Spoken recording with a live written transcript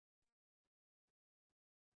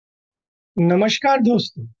नमस्कार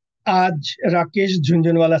दोस्तों। आज राकेश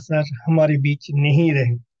झुंझुनवाला सर हमारे बीच नहीं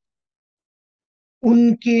रहे।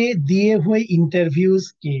 उनके दिए हुए इंटरव्यूज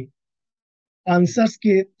के आंसर्स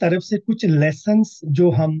के तरफ से कुछ लेसन्स जो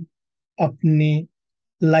हम अपने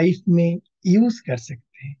लाइफ में यूज कर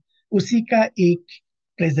सकते हैं, उसी का एक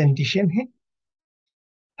प्रेजेंटेशन है।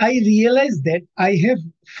 I realize that I have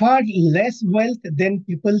far less wealth than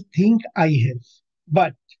people think I have,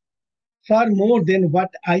 but far more than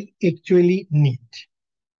what I actually need.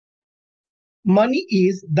 Money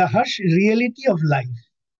is the harsh reality of life.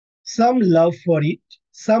 Some love for it,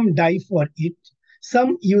 some die for it,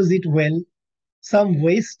 some use it well, some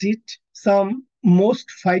waste it, some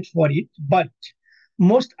most fight for it, but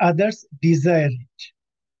most others desire it.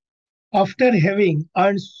 After having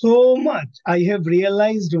earned so much, I have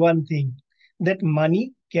realized one thing, that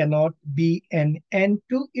money cannot be an end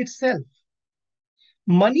to itself.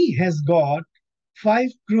 Money has got 5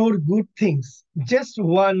 crore good things, just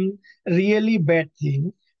one really bad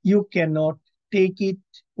thing. You cannot take it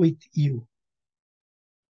with you.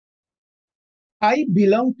 I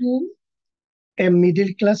belong to a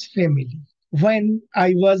middle class family. When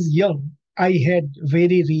I was young, I had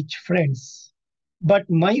very rich friends. But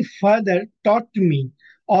my father taught me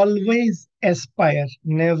always aspire,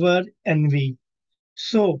 never envy.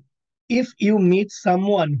 So, if you meet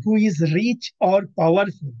someone who is rich or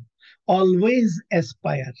powerful, always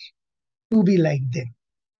aspire to be like them,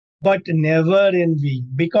 but never envy,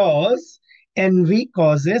 because envy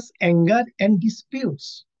causes anger and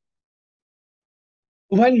disputes.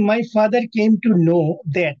 When my father came to know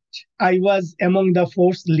that I was among the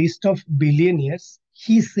Forbes list of billionaires,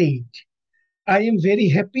 he said, I am very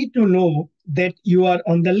happy to know that you are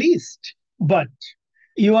on the list, but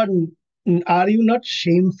you are you not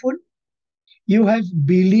shameful? You have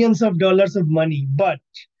billions of dollars of money, but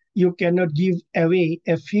you cannot give away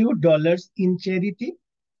a few dollars in charity.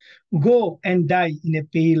 Go and die in a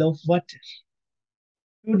pail of water.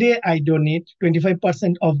 Today, I donate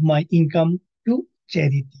 25% of my income to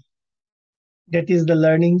charity. That is the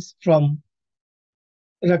learnings from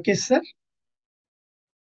Rakesh sir.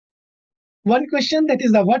 One question, that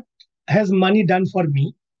is the what has money done for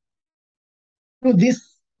me? To this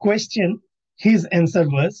question, his answer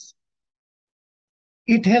was,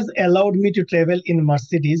 it has allowed me to travel in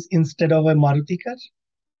Mercedes instead of a Maruti car.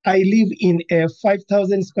 I live in a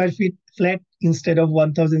 5,000 square feet flat instead of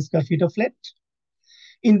 1,000 square feet of flat.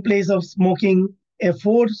 In place of smoking a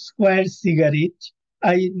 4 square cigarette,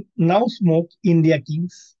 I now smoke India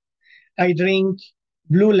Kings. I drink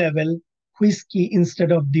Blue Level whiskey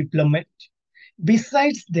instead of Diplomat.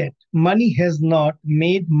 Besides that, money has not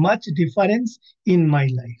made much difference in my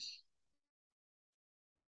life.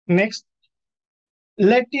 Next,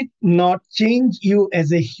 let it not change you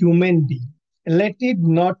as a human being. Let it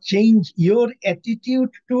not change your attitude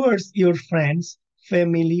towards your friends,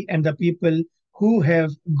 family, and the people who have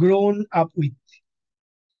grown up with.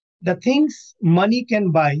 The things money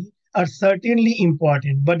can buy are certainly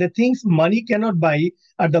important, but the things money cannot buy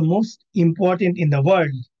are the most important in the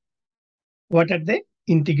world. What are they?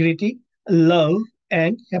 Integrity, love,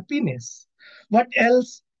 and happiness. What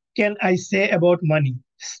else can I say about money?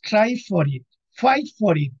 Strive for it, fight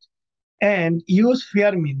for it, and use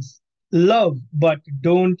fear means love, but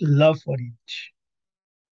don't love for it.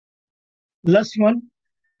 Last one.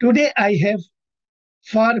 Today I have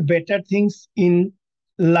far better things in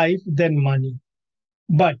life than money,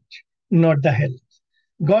 but not the health.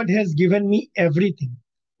 God has given me everything,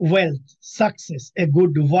 wealth, success, a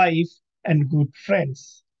good wife, and good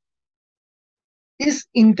friends. इस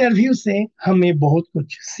interview से हमें बहुत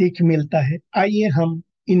कुछ सीख मिलता है। आइए हम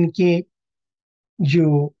इनके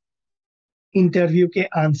जो इंटरव्यू के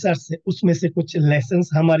आंसर से उसमें से कुछ लेसन्स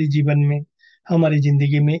हमारे जीवन में, हमारी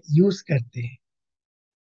जिंदगी में यूज करते हैं।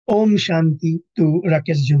 Om Shanti to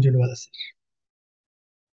Rakesh Jhunjhunwala sir.